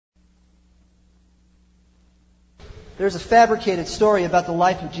There's a fabricated story about the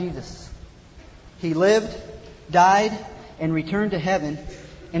life of Jesus. He lived, died, and returned to heaven,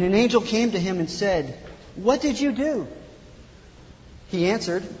 and an angel came to him and said, "What did you do?" He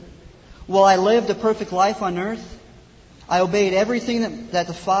answered, "Well, I lived a perfect life on earth. I obeyed everything that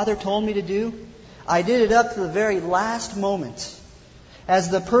the Father told me to do. I did it up to the very last moment. As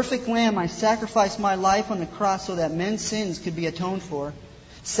the perfect lamb, I sacrificed my life on the cross so that men's sins could be atoned for,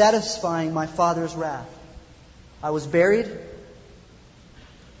 satisfying my Father's wrath. I was buried,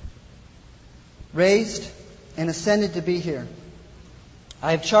 raised, and ascended to be here.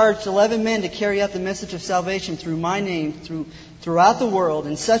 I have charged 11 men to carry out the message of salvation through my name throughout the world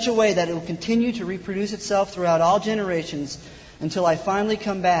in such a way that it will continue to reproduce itself throughout all generations until I finally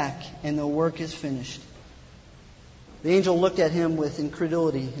come back and the work is finished." The angel looked at him with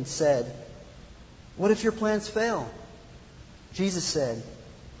incredulity and said, "What if your plans fail?" Jesus said,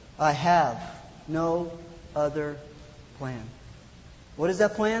 "I have no other plan." What is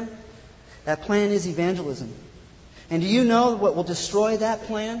that plan? That plan is evangelism. And do you know what will destroy that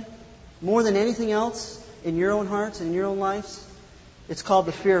plan more than anything else in your own hearts and in your own lives? It's called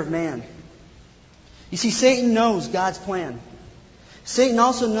the fear of man. You see, Satan knows God's plan. Satan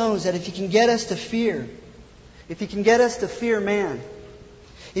also knows that if he can get us to fear, if he can get us to fear man,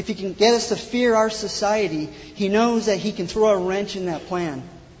 if he can get us to fear our society, he knows that he can throw a wrench in that plan.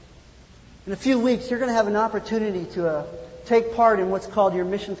 In a few weeks, you're going to have an opportunity to take part in what's called your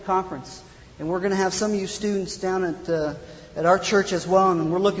missions conference. And we're going to have some of you students down at our church as well,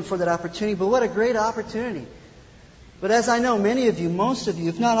 and we're looking for that opportunity. But what a great opportunity. But as I know, many of you, most of you,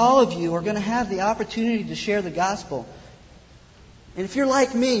 if not all of you, are going to have the opportunity to share the gospel. And if you're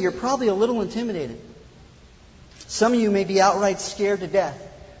like me, you're probably a little intimidated. Some of you may be outright scared to death.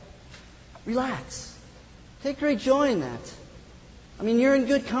 Relax. Take great joy in that. I mean, you're in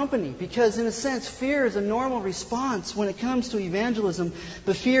good company because, in a sense, fear is a normal response when it comes to evangelism,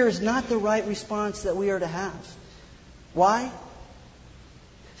 but fear is not the right response that we are to have. Why?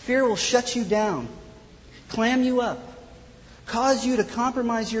 Fear will shut you down, clam you up, cause you to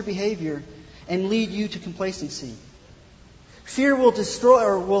compromise your behavior, and lead you to complacency. Fear will destroy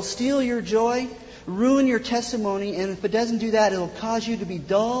or will steal your joy, ruin your testimony, and if it doesn't do that, it will cause you to be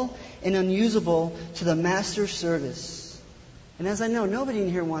dull and unusable to the Master's service. And as I know, nobody in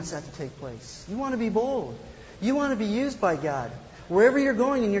here wants that to take place. You want to be bold. You want to be used by God wherever you're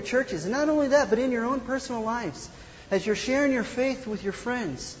going in your churches. And not only that, but in your own personal lives as you're sharing your faith with your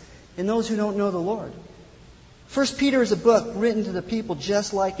friends and those who don't know the Lord. 1 Peter is a book written to the people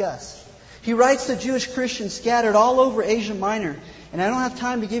just like us. He writes to Jewish Christians scattered all over Asia Minor. And I don't have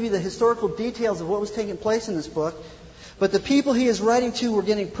time to give you the historical details of what was taking place in this book. But the people he is writing to were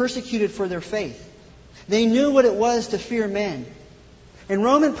getting persecuted for their faith. They knew what it was to fear men. And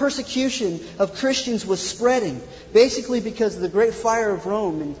Roman persecution of Christians was spreading, basically because of the Great Fire of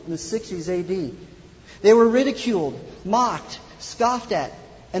Rome in the 60s AD. They were ridiculed, mocked, scoffed at,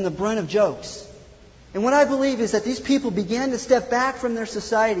 and the brunt of jokes. And what I believe is that these people began to step back from their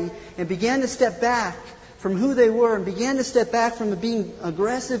society and began to step back from who they were and began to step back from being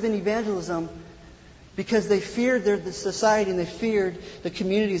aggressive in evangelism because they feared the society and they feared the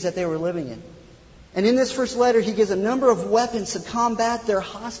communities that they were living in. And in this first letter, he gives a number of weapons to combat their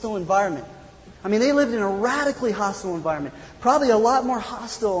hostile environment. I mean, they lived in a radically hostile environment. Probably a lot more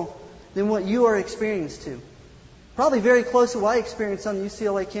hostile than what you are experienced to. Probably very close to what I experienced on the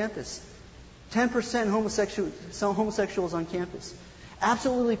UCLA campus. 10% homosexuals on campus.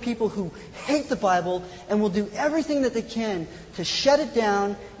 Absolutely people who hate the Bible and will do everything that they can to shut it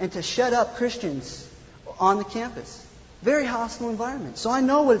down and to shut up Christians on the campus. Very hostile environment. So I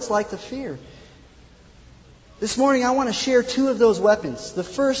know what it's like to fear. This morning, I want to share two of those weapons. The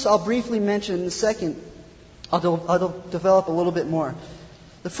first I'll briefly mention. The second, I'll develop a little bit more.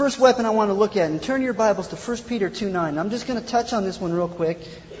 The first weapon I want to look at, and turn your Bibles to 1 Peter 2:9. I'm just going to touch on this one real quick.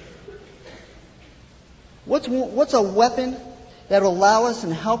 What's a weapon that will allow us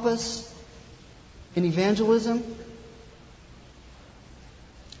and help us in evangelism?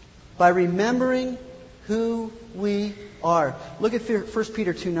 By remembering who we are. Look at 1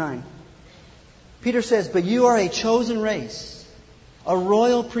 Peter 2:9. Peter says, "But you are a chosen race, a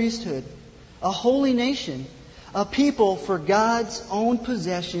royal priesthood, a holy nation, a people for God's own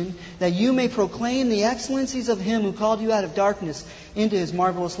possession, that you may proclaim the excellencies of Him who called you out of darkness into His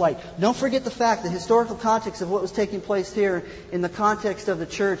marvelous light." Don't forget the fact, the historical context of what was taking place here in the context of the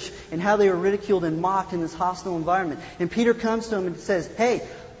church and how they were ridiculed and mocked in this hostile environment. And Peter comes to them and says, "Hey,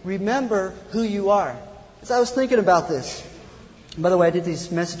 remember who you are." As I was thinking about this, by the way, I did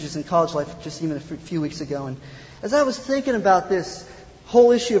these messages in College Life just even a few weeks ago. And as I was thinking about this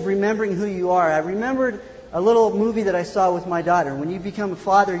whole issue of remembering who you are, I remembered a little movie that I saw with my daughter. When you become a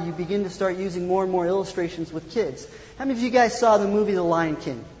father, you begin to start using more and more illustrations with kids. How many of you guys saw the movie The Lion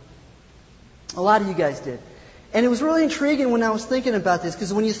King? A lot of you guys did. And it was really intriguing when I was thinking about this,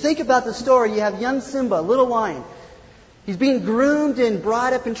 because when you think about the story, you have young Simba, a little lion. He's being groomed and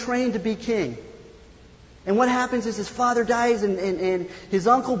brought up and trained to be king. And what happens is his father dies, and his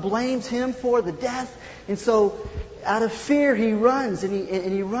uncle blames him for the death. And so, out of fear, he runs,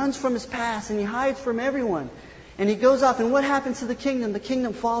 and he runs from his past, and he hides from everyone. And he goes off, and what happens to the kingdom? The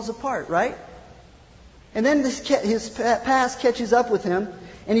kingdom falls apart, right? And then his past catches up with him,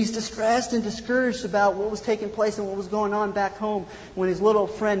 and he's distressed and discouraged about what was taking place and what was going on back home when his little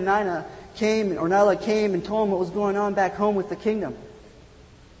friend Nala came and told him what was going on back home with the kingdom.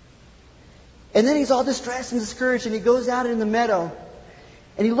 And then he's all distressed and discouraged, and he goes out in the meadow,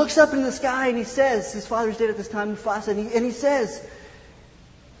 and he looks up in the sky, and he says, his father's dead at this time, Mufasa, and he says,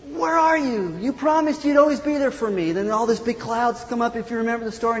 "Where are you? You promised you'd always be there for me." Then all these big clouds come up, if you remember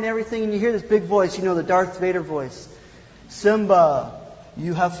the story and everything, and you hear this big voice, the Darth Vader voice. "Simba,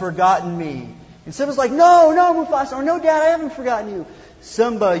 you have forgotten me." And Simba's like, "No, Mufasa," or "No, Dad, I haven't forgotten you."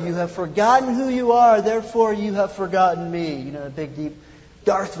 "Simba, you have forgotten who you are, therefore you have forgotten me." The big, deep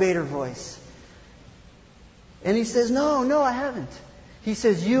Darth Vader voice. And he says, No, I haven't. He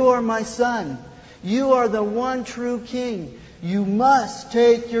says, "You are my son. You are the one true king. You must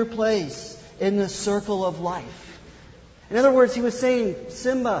take your place in the circle of life." In other words, he was saying,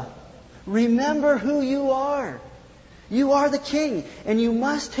 "Simba, remember who you are. You are the king, and you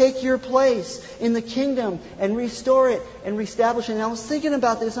must take your place in the kingdom and restore it and reestablish it." And I was thinking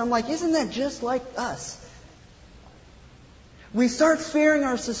about this. I'm like, isn't that just like us? We start fearing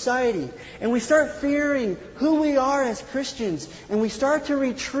our society, and we start fearing who we are as Christians, and we start to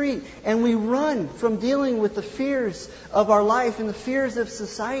retreat, and we run from dealing with the fears of our life and the fears of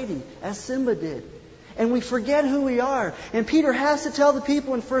society, as Simba did. And we forget who we are. And Peter has to tell the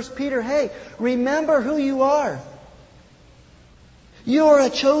people in 1 Peter, hey, remember who you are. You are a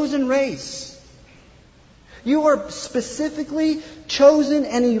chosen race. You are specifically chosen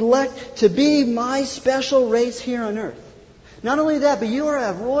and elect to be my special race here on earth. Not only that, but you are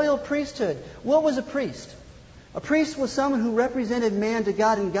a royal priesthood. What was a priest? A priest was someone who represented man to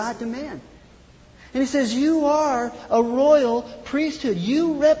God and God to man. And he says, you are a royal priesthood.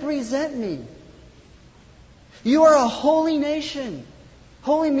 You represent me. You are a holy nation.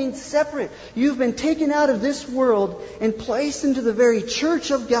 Holy means separate. You've been taken out of this world and placed into the very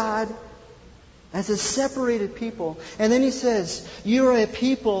church of God as a separated people. And then he says, you are a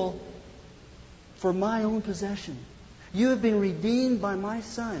people for my own possession. You have been redeemed by my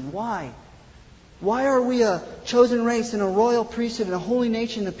Son. Why? Why are we a chosen race and a royal priesthood and a holy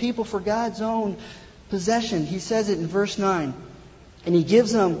nation, a people for God's own possession? He says it in verse 9. And he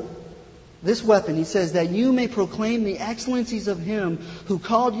gives them this weapon. He says that you may proclaim the excellencies of Him who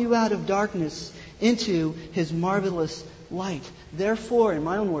called you out of darkness into His marvelous light. Therefore, in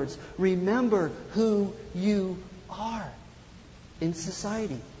my own words, remember who you are in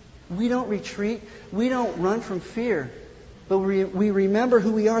society. We don't retreat. We don't run from fear. But we remember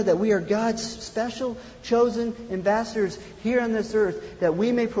who we are, that we are God's special, chosen ambassadors here on this earth, that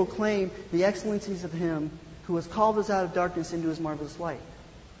we may proclaim the excellencies of Him who has called us out of darkness into His marvelous light.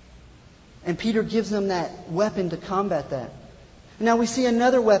 And Peter gives them that weapon to combat that. Now we see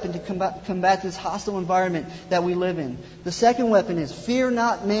another weapon to combat this hostile environment that we live in. The second weapon is fear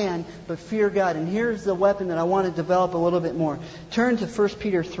not man, but fear God. And here's the weapon that I want to develop a little bit more. Turn to 1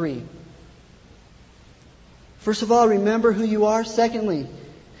 Peter 3. First of all, remember who you are. Secondly,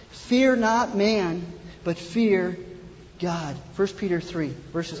 fear not man, but fear God. 1 Peter 3,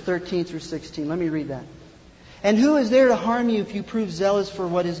 verses 13 through 16. Let me read that. And who is there to harm you if you prove zealous for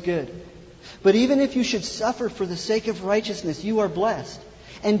what is good? But even if you should suffer for the sake of righteousness, you are blessed.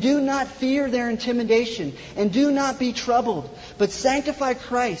 And do not fear their intimidation, and do not be troubled, but sanctify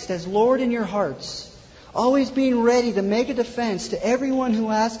Christ as Lord in your hearts, always being ready to make a defense to everyone who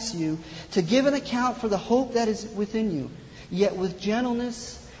asks you to give an account for the hope that is within you, yet with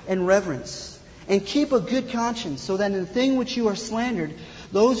gentleness and reverence. And keep a good conscience, so that in the thing which you are slandered,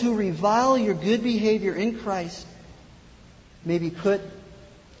 those who revile your good behavior in Christ may be put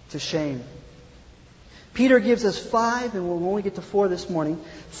to shame. Peter gives us 5, and we'll only get to 4 this morning,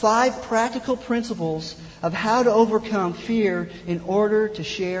 5 practical principles of how to overcome fear in order to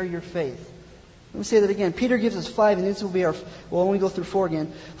share your faith. Let me say that again. Peter gives us 5, and this will be we'll only go through 4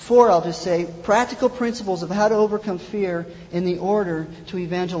 again. 4, I'll just say, practical principles of how to overcome fear in the order to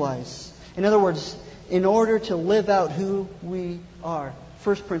evangelize. In other words, in order to live out who we are.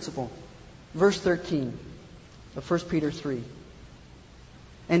 First principle, verse 13 of 1 Peter 3.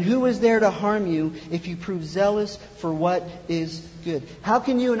 And who is there to harm you if you prove zealous for what is good? How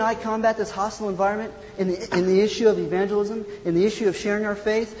can you and I combat this hostile environment in the issue of evangelism, in the issue of sharing our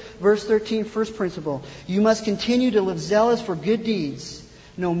faith? Verse 13, first principle. You must continue to live zealous for good deeds,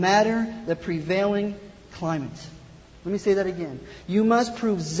 no matter the prevailing climate. Let me say that again. You must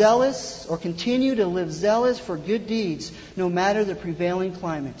prove zealous or continue to live zealous for good deeds, no matter the prevailing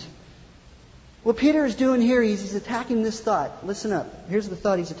climate. What Peter is doing here, he's attacking this thought. Listen up. Here's the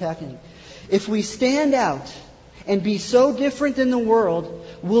thought he's attacking. If we stand out and be so different than the world,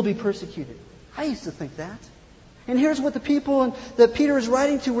 we'll be persecuted. I used to think that. And here's what the people that Peter is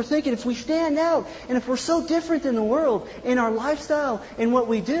writing to were thinking. If we stand out and if we're so different than the world in our lifestyle and what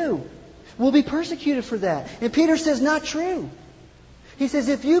we do, we'll be persecuted for that. And Peter says, not true. He says,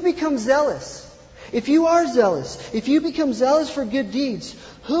 if you become zealous, if you are zealous, if you become zealous for good deeds,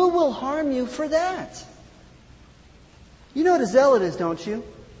 who will harm you for that? You know what a zealot is, don't you?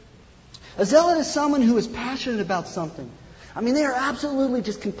 A zealot is someone who is passionate about something. I mean, they are absolutely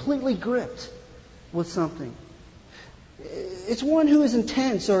just completely gripped with something. It's one who is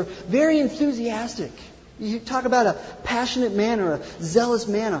intense or very enthusiastic. You talk about a passionate man or a zealous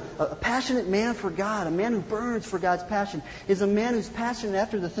man, a passionate man for God, a man who burns for God's passion, is a man who's passionate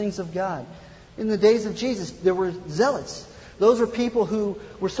after the things of God. In the days of Jesus, there were zealots. Those were people who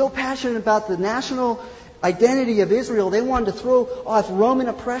were so passionate about the national identity of Israel, they wanted to throw off Roman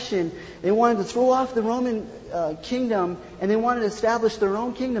oppression. They wanted to throw off the Roman kingdom, and they wanted to establish their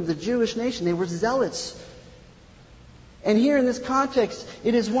own kingdom, the Jewish nation. They were zealots. And here in this context,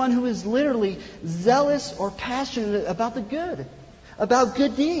 it is one who is literally zealous or passionate about the good, about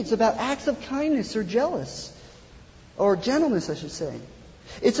good deeds, about acts of kindness or gentleness, I should say.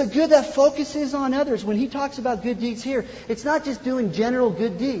 It's a good that focuses on others. When he talks about good deeds here, it's not just doing general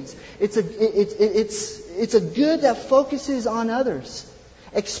good deeds. It's a good that focuses on others,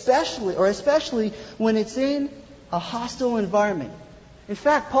 especially when it's in a hostile environment. In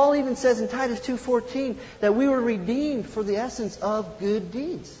fact, Paul even says in Titus 2:14 that we were redeemed for the essence of good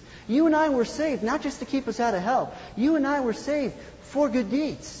deeds. You and I were saved not just to keep us out of hell. You and I were saved for good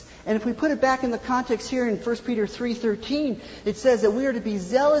deeds. And if we put it back in the context here in 1 Peter 3:13, it says that we are to be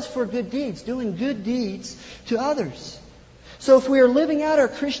zealous for good deeds, doing good deeds to others. So if we are living out our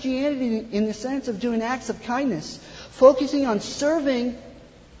Christianity in the sense of doing acts of kindness, focusing on serving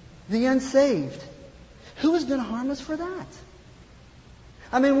the unsaved, who is going to harm us for that?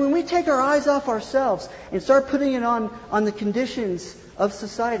 I mean, when we take our eyes off ourselves and start putting it on the conditions of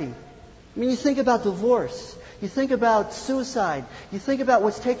society, I mean, you think about divorce. You think about suicide. You think about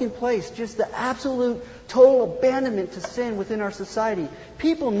what's taking place, just the absolute total abandonment to sin within our society.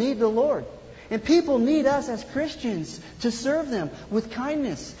 People need the Lord. And people need us as Christians to serve them with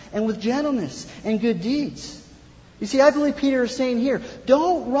kindness and with gentleness and good deeds. You see, I believe Peter is saying here,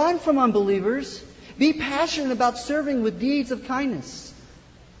 don't run from unbelievers. Be passionate about serving with deeds of kindness.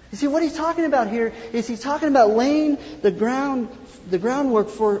 You see, what he's talking about here is he's talking about laying the groundwork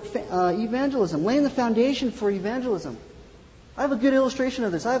for evangelism, laying the foundation for evangelism. I have a good illustration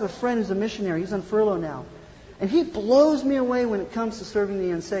of this. I have a friend who's a missionary. He's on furlough now. And he blows me away when it comes to serving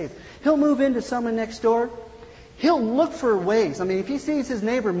the unsaved. He'll move into someone next door. He'll look for ways. I mean, if he sees his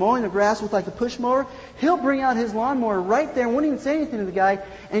neighbor mowing the grass with like a push mower, he'll bring out his lawnmower right there and won't even say anything to the guy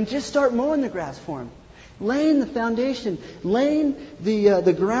and just start mowing the grass for him. Laying the foundation, laying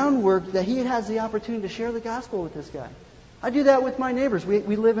the groundwork that he has the opportunity to share the gospel with this guy. I do that with my neighbors. We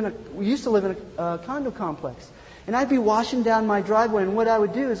used to live in a condo complex. And I'd be washing down my driveway, and what I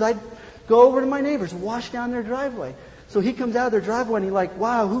would do is I'd go over to my neighbors and wash down their driveway. So he comes out of their driveway and he's like,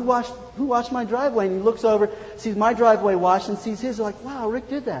 wow, who washed my driveway? And he looks over, sees my driveway washed, and sees his, like, wow, Rick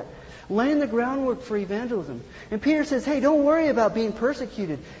did that. Laying the groundwork for evangelism. And Peter says, hey, don't worry about being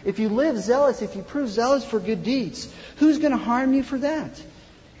persecuted. If you live zealous, if you prove zealous for good deeds, who's going to harm you for that?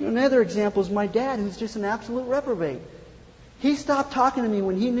 Another example is my dad, who's just an absolute reprobate. He stopped talking to me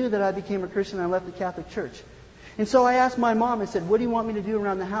when he knew that I became a Christian and I left the Catholic Church. And so I asked my mom, I said, what do you want me to do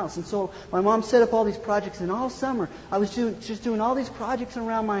around the house? And so my mom set up all these projects, and all summer I was just doing all these projects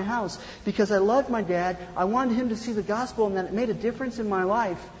around my house because I loved my dad. I wanted him to see the gospel and that it made a difference in my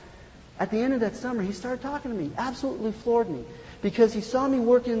life. At the end of that summer, he started talking to me, absolutely floored me, because he saw me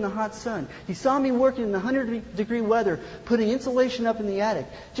working in the hot sun. He saw me working in the 100-degree weather, putting insulation up in the attic.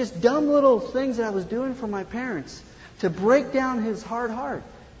 Just dumb little things that I was doing for my parents to break down his hard heart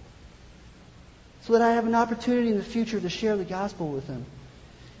so that I have an opportunity in the future to share the gospel with him.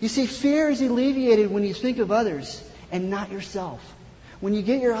 You see, fear is alleviated when you think of others and not yourself. When you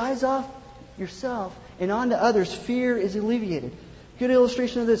get your eyes off yourself and onto others, fear is alleviated. Good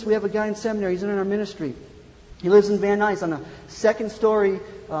illustration of this, we have a guy in seminary. He's in our ministry. He lives in Van Nuys on a second-story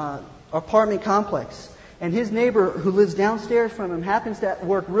apartment complex. And his neighbor who lives downstairs from him happens to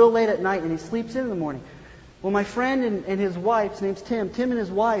work real late at night and he sleeps in the morning. Well, my friend and his wife, his name's Tim. Tim and his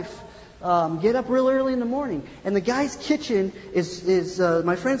wife get up real early in the morning. And the guy's kitchen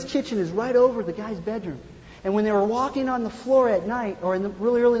my friend's kitchen is right over the guy's bedroom. And when they were walking on the floor at night, or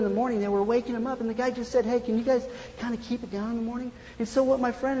really early in the morning, they were waking him up. And the guy just said, hey, can you guys kind of keep it down in the morning? And so what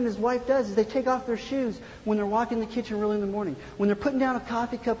my friend and his wife does is they take off their shoes when they're walking the kitchen really in the morning. When they're putting down a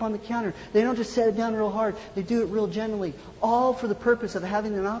coffee cup on the counter, they don't just set it down real hard. They do it real gently, all for the purpose of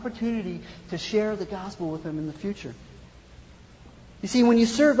having an opportunity to share the gospel with them in the future. You see, when you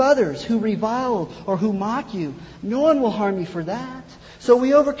serve others who revile or who mock you, no one will harm you for that. So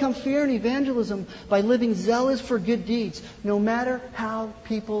we overcome fear in evangelism by living zealous for good deeds, no matter how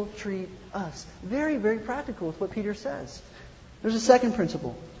people treat us. Very, very practical with what Peter says. There's a second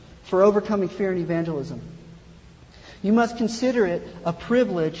principle for overcoming fear in evangelism. You must consider it a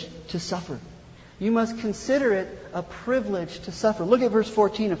privilege to suffer. You must consider it a privilege to suffer. Look at verse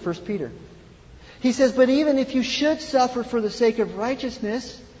 14 of 1 Peter. He says, but even if you should suffer for the sake of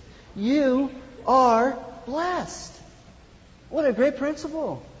righteousness, you are blessed. What a great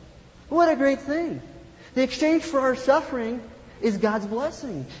principle. What a great thing. The exchange for our suffering is God's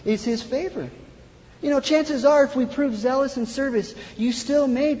blessing. It's His favor. You know, chances are if we prove zealous in service, you still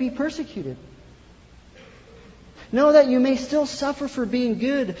may be persecuted. Know that you may still suffer for being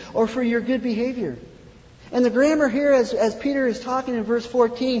good or for your good behavior. And the grammar here, as Peter is talking in verse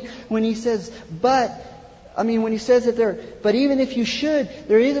 14, when he says, but even if you should,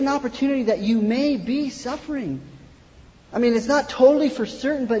 there is an opportunity that you may be suffering. I mean, it's not totally for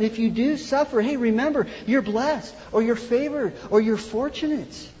certain, but if you do suffer, hey, remember, you're blessed, or you're favored, or you're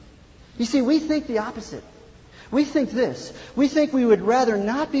fortunate. You see, we think the opposite. We think this. We think we would rather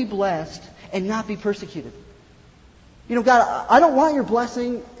not be blessed and not be persecuted. You know, God, I don't want your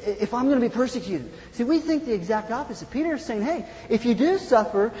blessing if I'm going to be persecuted. See, we think the exact opposite. Peter is saying, hey, if you do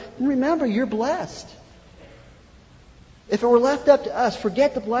suffer, remember, you're blessed. If it were left up to us,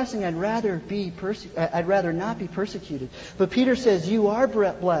 forget the blessing, I'd rather not be persecuted. But Peter says, you are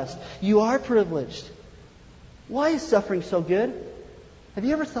blessed. You are privileged. Why is suffering so good? Have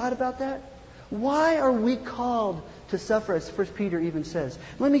you ever thought about that? Why are we called to suffer, as 1 Peter even says?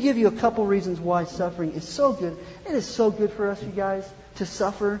 Let me give you a couple reasons why suffering is so good. It is so good for us, you guys, to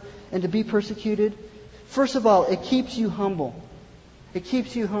suffer and to be persecuted. First of all, it keeps you humble. It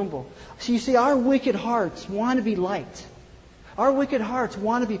keeps you humble. So you see, our wicked hearts want to be liked. Our wicked hearts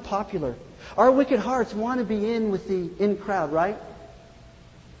want to be popular. Our wicked hearts want to be in with the in crowd, right?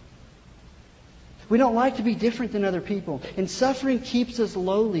 We don't like to be different than other people. And suffering keeps us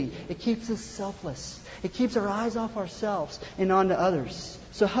lowly. It keeps us selfless. It keeps our eyes off ourselves and onto others.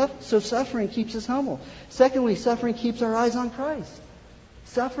 So suffering keeps us humble. Secondly, suffering keeps our eyes on Christ.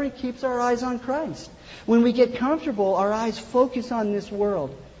 Suffering keeps our eyes on Christ. When we get comfortable, our eyes focus on this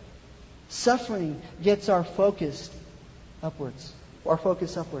world. Suffering gets our focus upwards.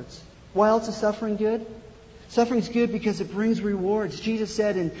 Why else is suffering good? Suffering's good because it brings rewards. Jesus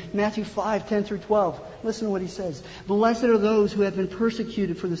said in Matthew 5:10-12, listen to what He says. Blessed are those who have been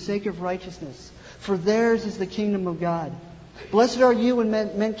persecuted for the sake of righteousness, for theirs is the kingdom of God. Blessed are you when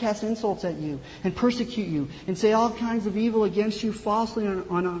men cast insults at you and persecute you and say all kinds of evil against you falsely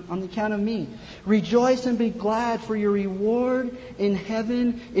on account of me. Rejoice and be glad, for your reward in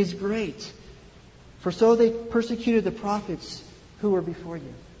heaven is great. For so they persecuted the prophets who were before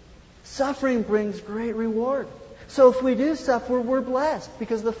you. Suffering brings great reward. So if we do suffer, we're blessed,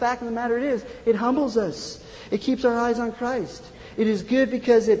 because the fact of the matter is, it humbles us. It keeps our eyes on Christ. It is good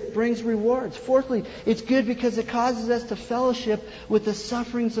because it brings rewards. Fourthly, it's good because it causes us to fellowship with the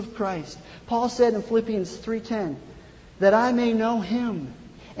sufferings of Christ. Paul said in Philippians 3:10, that I may know Him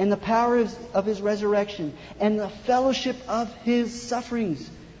and the power of His resurrection and the fellowship of His sufferings,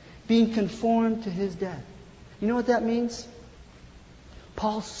 being conformed to His death. You know what that means?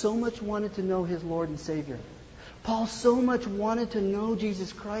 Paul so much wanted to know his Lord and Savior. Paul so much wanted to know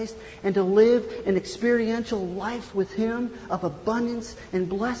Jesus Christ and to live an experiential life with Him of abundance and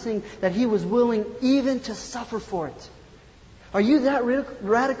blessing that he was willing even to suffer for it. Are you that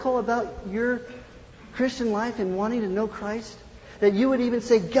radical about your Christian life and wanting to know Christ? That you would even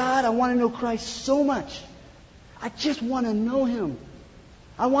say, God, I want to know Christ so much. I just want to know Him.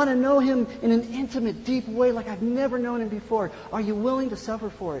 I want to know Him in an intimate, deep way like I've never known Him before. Are you willing to suffer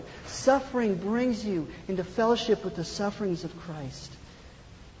for it? Suffering brings you into fellowship with the sufferings of Christ.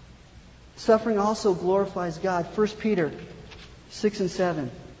 Suffering also glorifies God. 1 Peter 6 and 7.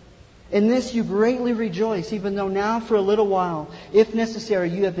 In this you greatly rejoice, even though now for a little while, if necessary,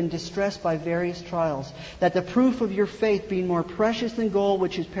 you have been distressed by various trials, that the proof of your faith, being more precious than gold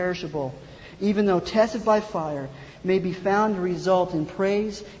which is perishable, even though tested by fire, may be found to result in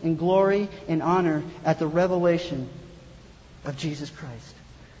praise and glory and honor at the revelation of Jesus Christ.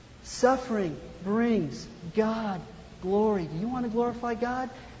 Suffering brings God glory. Do you want to glorify God?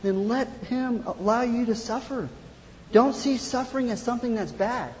 Then let Him allow you to suffer. Don't see suffering as something that's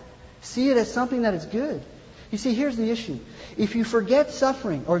bad. See it as something that is good. You see, here's the issue. If you forget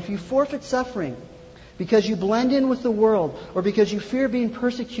suffering, or if you forfeit suffering because you blend in with the world, or because you fear being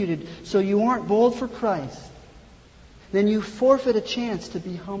persecuted so you aren't bold for Christ, then you forfeit a chance to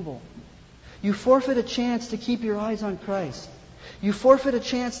be humble. You forfeit a chance to keep your eyes on Christ. You forfeit a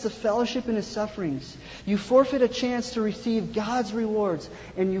chance to fellowship in His sufferings. You forfeit a chance to receive God's rewards.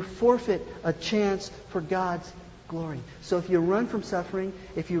 And you forfeit a chance for God's glory. So if you run from suffering,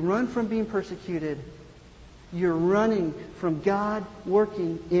 if you run from being persecuted, you're running from God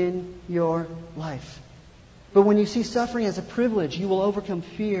working in your life. But when you see suffering as a privilege, you will overcome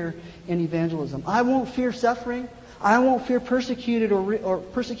fear in evangelism. I won't fear suffering. I won't fear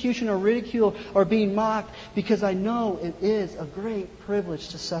persecution or ridicule or being mocked, because I know it is a great privilege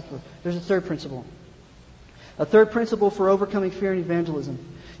to suffer. There's a third principle. A third principle for overcoming fear in evangelism.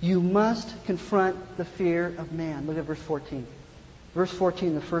 You must confront the fear of man. Look at verse 14. Verse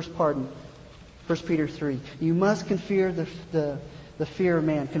 14, the first part in 1 Peter 3. You must confront the fear of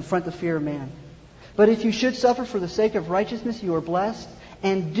man. Confront the fear of man. But if you should suffer for the sake of righteousness, you are blessed.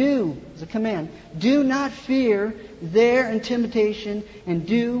 And do, as a command, do not fear their intimidation, and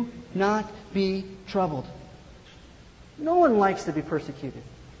do not be troubled. No one likes to be persecuted.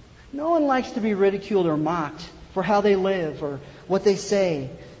 No one likes to be ridiculed or mocked for how they live or what they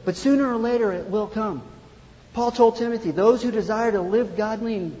say. But sooner or later it will come. Paul told Timothy, those who desire to live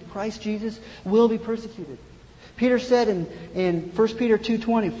godly in Christ Jesus will be persecuted. Peter said in 1 Peter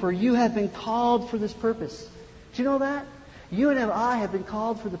 2:20, for you have been called for this purpose. Do you know that? You and I have been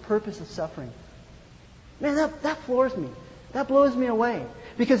called for the purpose of suffering. Man, that floors me. That blows me away.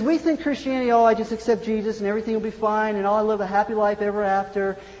 Because we think Christianity, I just accept Jesus and everything will be fine and I'll live a happy life ever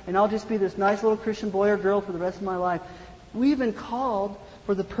after and I'll just be this nice little Christian boy or girl for the rest of my life. We've been called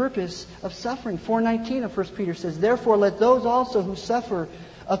for the purpose of suffering. 4:19 of 1 Peter says, therefore let those also who suffer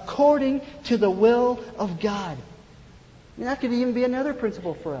according to the will of God. And that could even be another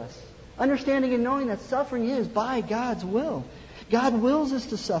principle for us. Understanding and knowing that suffering is by God's will. God wills us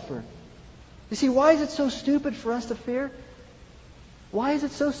to suffer. You see, why is it so stupid for us to fear? Why is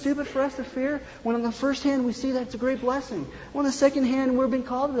it so stupid for us to fear when on the first hand we see that it's a great blessing? On the second hand, we're being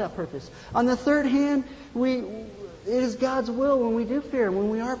called to that purpose. On the third hand, it is God's will when we do fear, when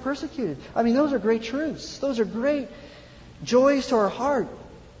we are persecuted. I mean, those are great truths. Those are great joys to our heart.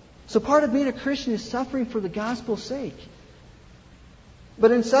 So part of being a Christian is suffering for the gospel's sake.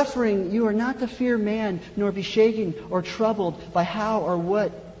 But in suffering, you are not to fear man, nor be shaken or troubled by how or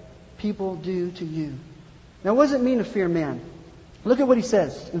what people do to you. Now, what does it mean to fear man? Look at what he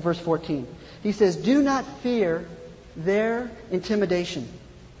says in verse 14. He says, do not fear their intimidation.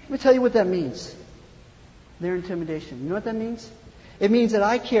 Let me tell you what that means. Their intimidation. You know what that means? It means that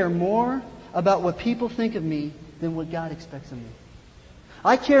I care more about what people think of me than what God expects of me.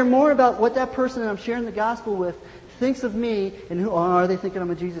 I care more about what that person that I'm sharing the gospel with thinks of me, and are they thinking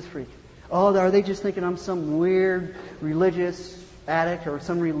I'm a Jesus freak? Oh, are they just thinking I'm some weird religious addict or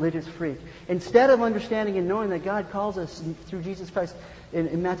some religious freak? Instead of understanding and knowing that God calls us through Jesus Christ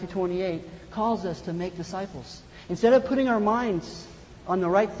in Matthew 28, calls us to make disciples. Instead of putting our minds on the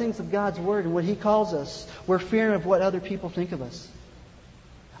right things of God's Word and what He calls us, we're fearing of what other people think of us.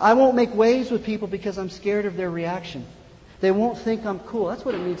 I won't make waves with people because I'm scared of their reaction. They won't think I'm cool. That's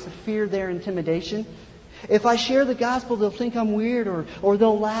what it means to fear their intimidation. If I share the gospel, they'll think I'm weird or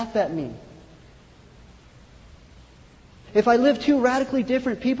they'll laugh at me. If I live too radically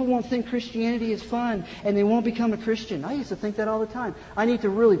different, people won't think Christianity is fun and they won't become a Christian. I used to think that all the time. I need to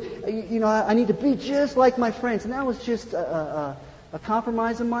really, I need to be just like my friends. And that was just a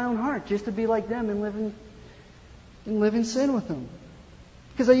compromise in my own heart, just to be like them and live in sin with them.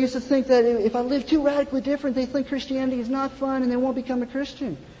 Because I used to think that if I live too radically different, they think Christianity is not fun and they won't become a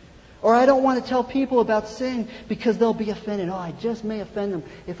Christian. Or I don't want to tell people about sin because they'll be offended. Oh, I just may offend them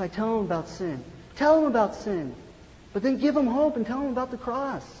if I tell them about sin. Tell them about sin. But then give them hope and tell them about the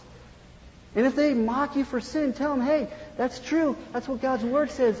cross. And if they mock you for sin, tell them, hey, that's true. That's what God's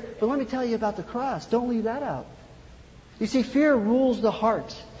Word says. But let me tell you about the cross. Don't leave that out. You see, fear rules the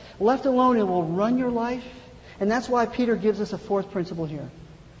heart. Left alone, it will run your life. And that's why Peter gives us a fourth principle here.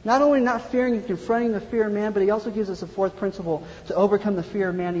 Not only not fearing and confronting the fear of man, but he also gives us a fourth principle to overcome the fear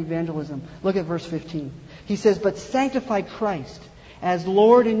of man, evangelism. Look at verse 15. He says, "But sanctify Christ as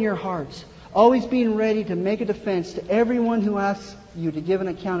Lord in your hearts, always being ready to make a defense to everyone who asks you to give an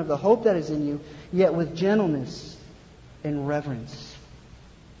account of the hope that is in you, yet with gentleness and reverence."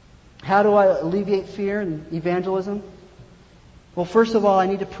 How do I alleviate fear and evangelism? Well, first of all, I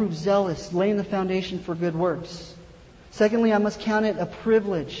need to prove zealous, laying the foundation for good works. Secondly, I must count it a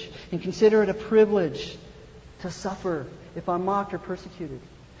privilege and consider it a privilege to suffer if I'm mocked or persecuted.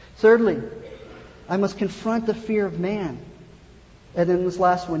 Thirdly, I must confront the fear of man. And then this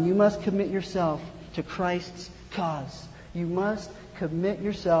last one, you must commit yourself to Christ's cause. You must commit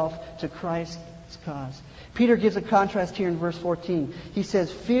yourself to Christ's cause. Peter gives a contrast here in verse 14. He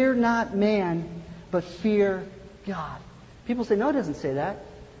says, "Fear not man, but fear God." People say, no, it doesn't say that.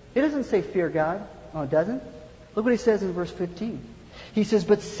 It doesn't say fear God. Oh, it doesn't? Look what he says in verse 15. He says,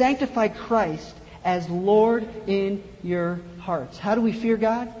 "But sanctify Christ as Lord in your hearts." How do we fear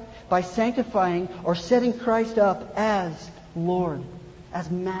God? By sanctifying or setting Christ up as Lord, as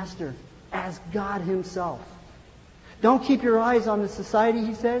Master, as God Himself. Don't keep your eyes on the society,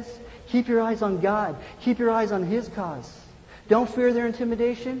 he says. Keep your eyes on God. Keep your eyes on His cause. Don't fear their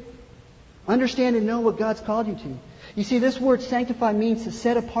intimidation. Understand and know what God's called you to. You see, this word sanctify means to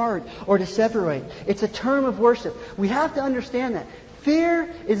set apart or to separate. It's a term of worship. We have to understand that. Fear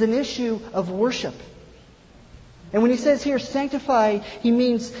is an issue of worship. And when he says here sanctify, he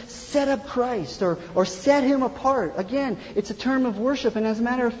means set up Christ or set Him apart. Again, it's a term of worship. And as a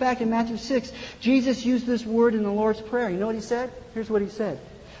matter of fact, in Matthew 6, Jesus used this word in the Lord's Prayer. You know what He said? Here's what He said.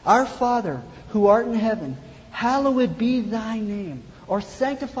 "Our Father, who art in heaven, hallowed be Thy name." Or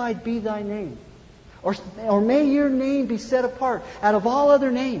sanctified be Thy name. Or may your name be set apart out of all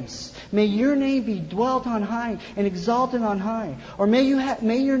other names. May your name be dwelt on high and exalted on high. Or may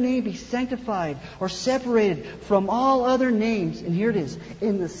your name be sanctified or separated from all other names. And here it is,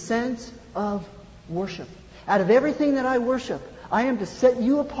 in the sense of worship. Out of everything that I worship, I am to set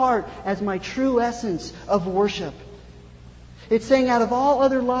You apart as my true essence of worship. It's saying out of all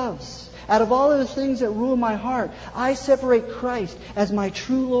other loves, out of all of the things that rule my heart, I separate Christ as my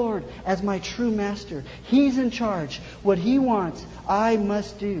true Lord, as my true Master. He's in charge. What He wants, I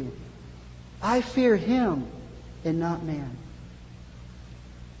must do. I fear Him and not man.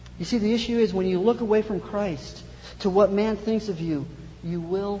 You see, the issue is when you look away from Christ to what man thinks of you, you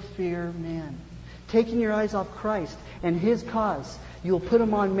will fear man. Taking your eyes off Christ and His cause, you'll put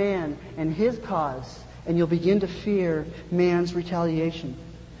them on man and his cause, and you'll begin to fear man's retaliation.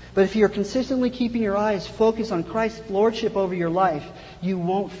 But if you're consistently keeping your eyes focused on Christ's lordship over your life, you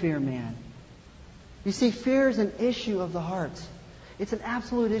won't fear man. You see, fear is an issue of the heart. It's an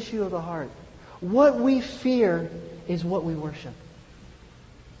absolute issue of the heart. What we fear is what we worship.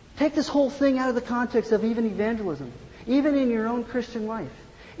 Take this whole thing out of the context of even evangelism, even in your own Christian life,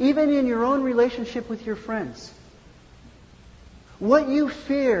 even in your own relationship with your friends. What you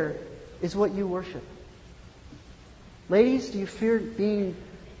fear is what you worship. Ladies, do you fear being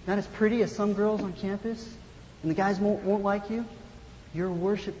not as pretty as some girls on campus, and the guys won't like you? You're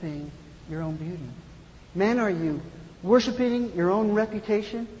worshiping your own beauty. Men, are you worshiping your own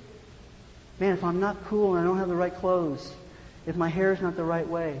reputation? Man, if I'm not cool and I don't have the right clothes, if my hair is not the right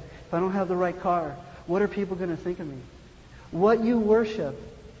way, if I don't have the right car, what are people going to think of me? What you worship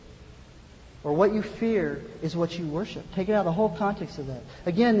or what you fear is what you worship. Take it out of the whole context of that.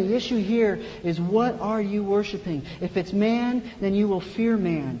 Again, the issue here is what are you worshiping? If it's man, then you will fear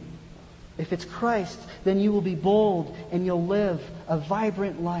man. If it's Christ, then you will be bold and you'll live a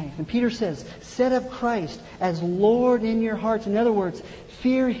vibrant life. And Peter says, set up Christ as Lord in your hearts. In other words,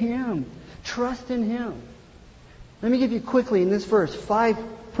 fear Him. Trust in Him. Let me give you quickly in this verse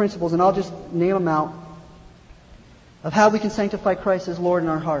 5 principles, and I'll just name them out, of how we can sanctify Christ as Lord in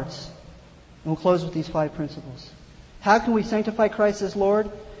our hearts. And we'll close with these 5 principles. How can we sanctify Christ as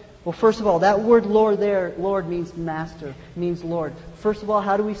Lord? Well, first of all, that word Lord there, Lord means master, means Lord. First of all,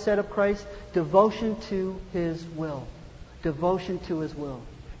 how do we set up Christ? Devotion to His will. Devotion to His will.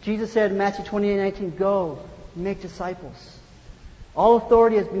 Jesus said in Matthew 28:19, go, make disciples. All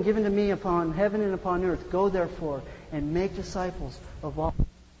authority has been given to me upon heaven and upon earth. Go therefore and make disciples of all.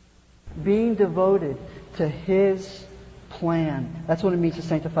 Being devoted to His plan. That's what it means to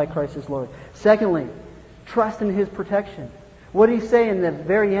sanctify Christ as Lord. Secondly, trust in His protection. What did He say in the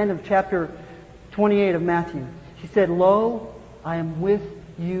very end of chapter 28 of Matthew? He said, lo, I am with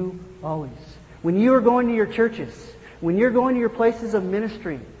you always. When you are going to your churches, when you're going to your places of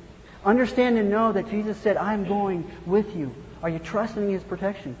ministry, understand and know that Jesus said, I am going with you. Are you trusting His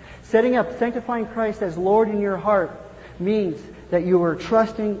protection? Setting up, sanctifying Christ as Lord in your heart means that you are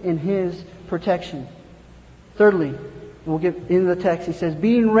trusting in His protection. Thirdly, we'll get into the text. He says,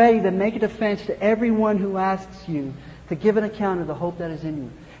 being ready to make a defense to everyone who asks you to give an account of the hope that is in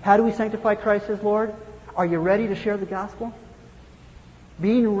you. How do we sanctify Christ as Lord? Are you ready to share the gospel?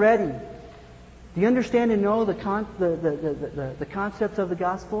 Being ready. Do you understand and know the concepts of the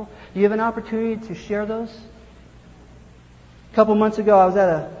gospel? Do you have an opportunity to share those? A couple months ago, I was at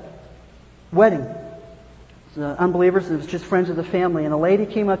a wedding. Unbelievers, it was just friends of the family. And a lady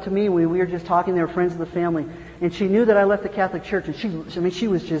came up to me. We were just talking. They were friends of the family. And she knew that I left the Catholic Church. And she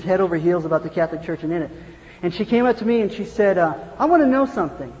was just head over heels about the Catholic Church and in it. And she came up to me and she said, I want to know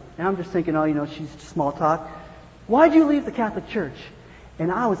something. And I'm just thinking, she's small talk. Why'd you leave the Catholic Church?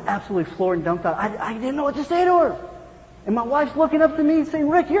 And I was absolutely floored and dumbfounded. I didn't know what to say to her. And my wife's looking up to me and saying,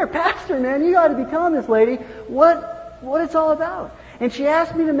 Rick, you're a pastor, man. You ought to be telling this lady what it's all about. And she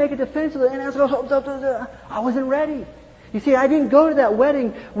asked me to make a defense of it, and I wasn't ready. You see, I didn't go to that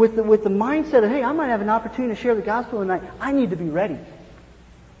wedding with the mindset of, hey, I might have an opportunity to share the gospel tonight. I need to be ready.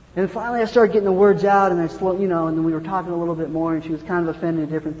 And finally I started getting the words out, and and then we were talking a little bit more, and she was kind of offended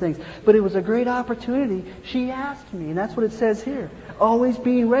at different things. But it was a great opportunity. She asked me, and that's what it says here. Always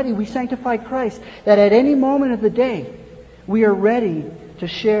being ready. We sanctify Christ, that at any moment of the day, we are ready to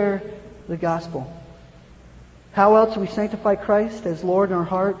share the gospel. How else do we sanctify Christ as Lord in our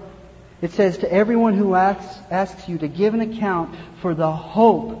heart? It says, to everyone who asks you to give an account for the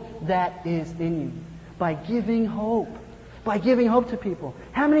hope that is in you. By giving hope. By giving hope to people.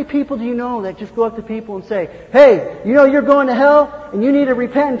 How many people do you know that just go up to people and say, hey, you're going to hell and you need to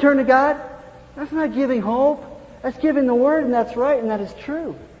repent and turn to God? That's not giving hope. That's giving the Word, and that's right, and that is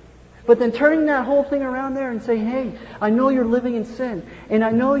true. But then turning that whole thing around there and saying, hey, I know you're living in sin, and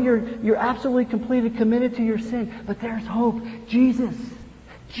I know you're absolutely completely committed to your sin, but there's hope. Jesus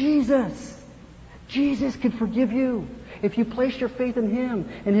can forgive you if you place your faith in Him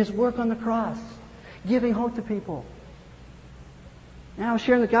and His work on the cross. Giving hope to people. Now, I was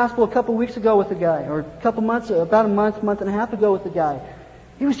sharing the gospel a couple weeks ago with a guy, or about a month and a half ago with a guy.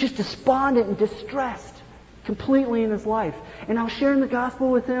 He was just despondent and distressed completely in his life. And I was sharing the gospel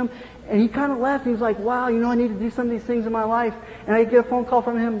with him, and he kind of laughed. He was like, wow, I need to do some of these things in my life. And I get a phone call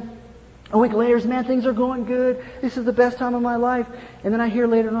from him a week later. Man, things are going good. This is the best time of my life. And then I hear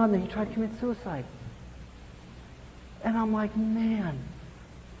later on that he tried to commit suicide. And I'm like, man,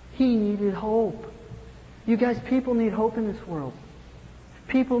 he needed hope. You guys, people need hope in this world.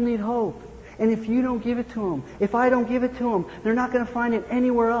 People need hope. And if you don't give it to them, if I don't give it to them, they're not going to find it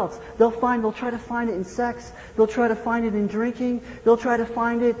anywhere else. They'll try to find it in sex. They'll try to find it in drinking. They'll try to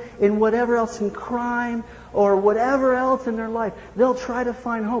find it in whatever else, in crime or whatever else in their life. They'll try to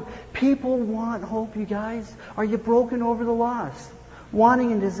find hope. People want hope, you guys. Are you broken over the lost?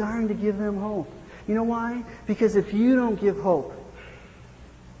 Wanting and desiring to give them hope. You know why? Because if you don't give hope,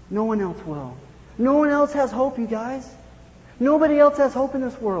 no one else will. No one else has hope, you guys. Nobody else has hope in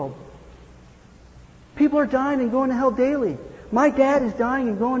this world. People are dying and going to hell daily. My dad is dying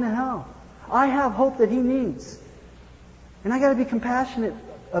and going to hell. I have hope that he needs. And I got to be compassionate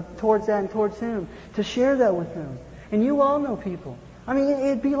towards that and towards him, to share that with him. And you all know people. I mean,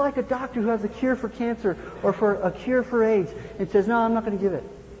 it'd be like a doctor who has a cure for cancer or for a cure for AIDS and says, no, I'm not going to give it.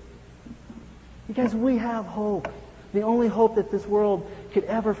 Because we have hope. The only hope that this world could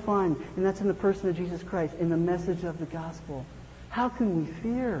ever find, and that's in the person of Jesus Christ, in the message of the gospel. How can we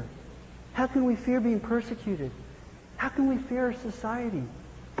fear? How can we fear being persecuted? How can we fear our society?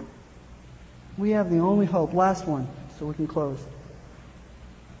 We have the only hope. Last one, so we can close.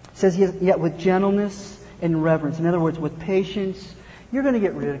 It says, yet with gentleness and reverence. In other words, with patience. You're going to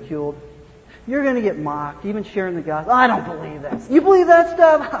get ridiculed. You're going to get mocked, even sharing the gospel. I don't believe that. You believe that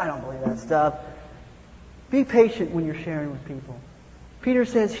stuff? I don't believe that stuff. Be patient when you're sharing with people. Peter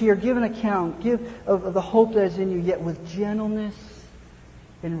says here, give an account, give of the hope that is in you, yet with gentleness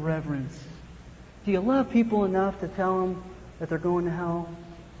and reverence. Do you love people enough to tell them that they're going to hell?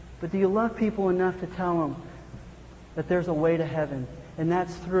 But do you love people enough to tell them that there's a way to heaven? And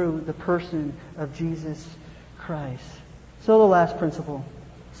that's through the person of Jesus Christ. So the last principle.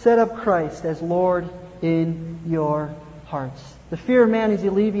 Set up Christ as Lord in your hearts. The fear of man is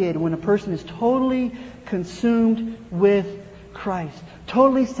alleviated when a person is totally consumed with Christ.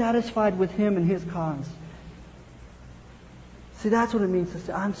 Totally satisfied with Him and His cause. See, that's what it means to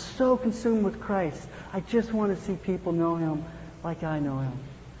say, I'm so consumed with Christ. I just want to see people know Him like I know Him.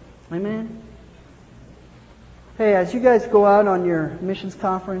 Amen? Hey, as you guys go out on your missions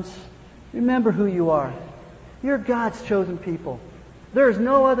conference, remember who you are. You're God's chosen people. There is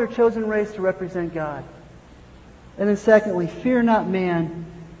no other chosen race to represent God. And then secondly, fear not man,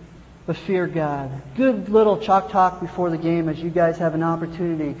 but fear God. Good little chalk talk before the game as you guys have an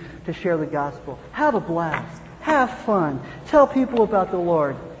opportunity to share the gospel. Have a blast. Have fun. Tell people about the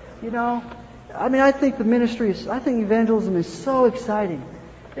Lord. I think I think evangelism is so exciting.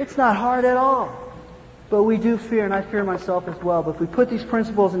 It's not hard at all. But we do fear, and I fear myself as well. But if we put these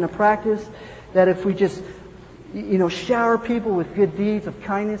principles into practice, that if we just, shower people with good deeds of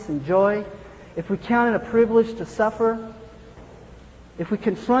kindness and joy, if we count it a privilege to suffer, if we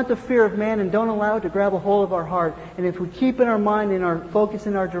confront the fear of man and don't allow it to grab a hold of our heart, and if we keep in our mind and our focus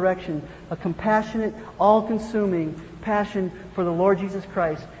in our direction a compassionate, all-consuming passion for the Lord Jesus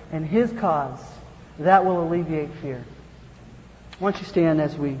Christ and His cause, that will alleviate fear. Why don't you stand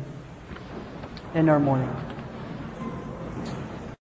as we end our morning?